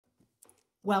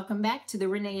Welcome back to the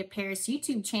René of Paris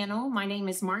YouTube channel. My name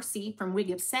is Marcy from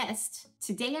Wig Obsessed.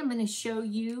 Today I'm going to show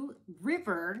you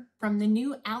River from the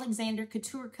new Alexander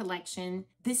Couture Collection.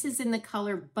 This is in the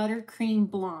color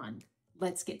Buttercream Blonde.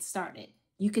 Let's get started.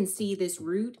 You can see this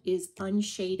root is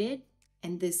unshaded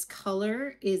and this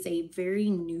color is a very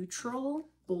neutral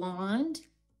blonde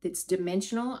that's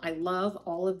dimensional. I love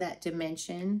all of that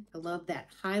dimension. I love that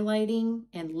highlighting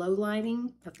and low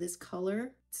lighting of this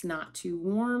color. It's not too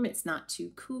warm, it's not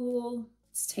too cool.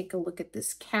 Let's take a look at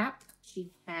this cap.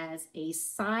 She has a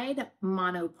side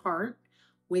mono part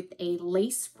with a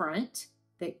lace front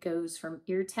that goes from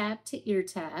ear tab to ear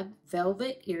tab,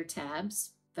 velvet ear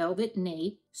tabs, velvet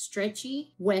nape,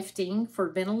 stretchy wefting for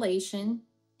ventilation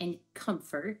and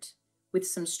comfort, with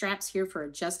some straps here for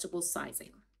adjustable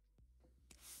sizing.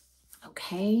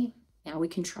 Okay, now we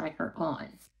can try her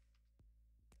on.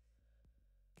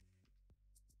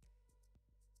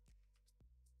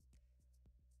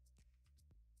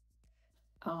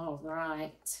 All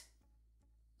right.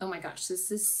 Oh my gosh, this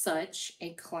is such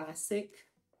a classic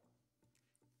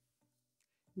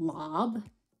lob.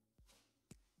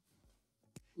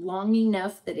 Long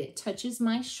enough that it touches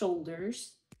my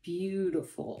shoulders.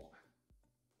 Beautiful.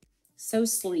 So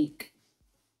sleek.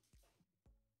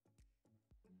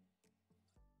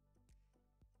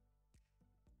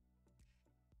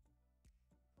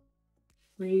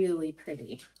 Really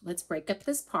pretty. Let's break up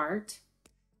this part.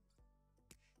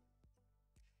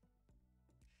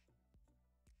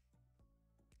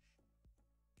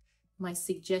 My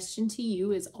suggestion to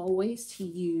you is always to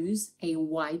use a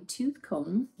wide tooth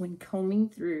comb when combing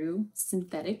through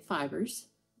synthetic fibers.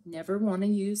 Never want to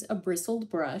use a bristled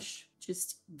brush.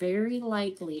 Just very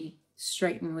lightly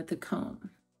straighten with the comb.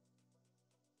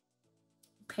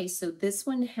 Okay, so this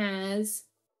one has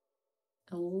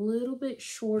a little bit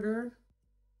shorter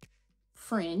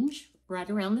fringe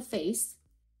right around the face,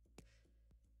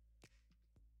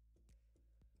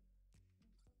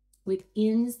 with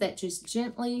ends that just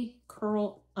gently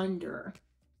curl under.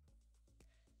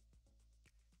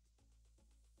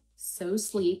 So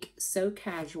sleek, so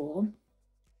casual,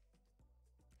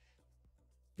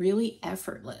 really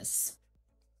effortless.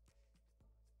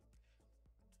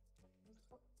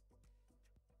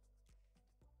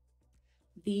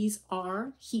 These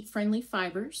are heat-friendly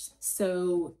fibers,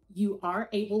 so you are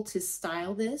able to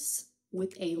style this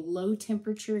with a low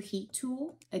temperature heat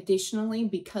tool. Additionally,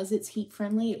 because it's heat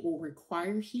friendly, it will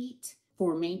require heat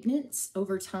for maintenance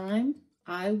over time.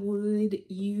 I would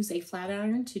use a flat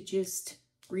iron to just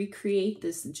recreate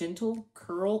this gentle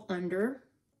curl under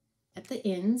at the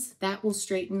ends. That will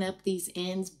straighten up these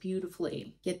ends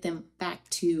beautifully, get them back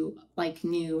to like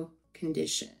new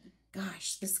condition.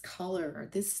 Gosh, this color,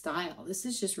 this style, this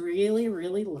is just really,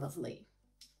 really lovely.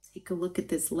 Take a look at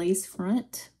this lace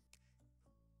front.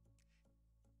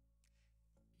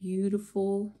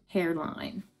 Beautiful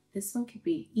hairline. This one could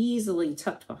be easily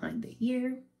tucked behind the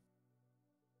ear.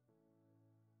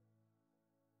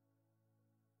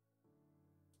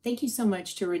 Thank you so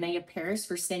much to René of Paris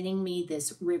for sending me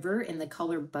this River in the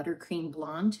color Buttercream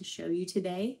Blonde to show you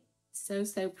today. So,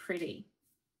 so pretty.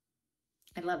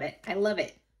 I love it. I love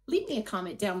it. Leave me a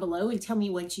comment down below and tell me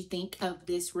what you think of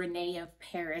this René of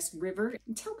Paris River.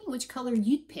 And tell me which color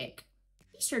you'd pick.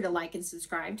 Be sure to like and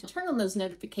subscribe to turn on those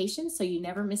notifications so you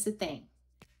never miss a thing.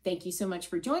 Thank you so much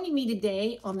for joining me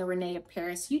today on the René of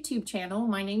Paris YouTube channel.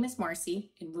 My name is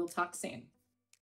Marcy, and we'll talk soon.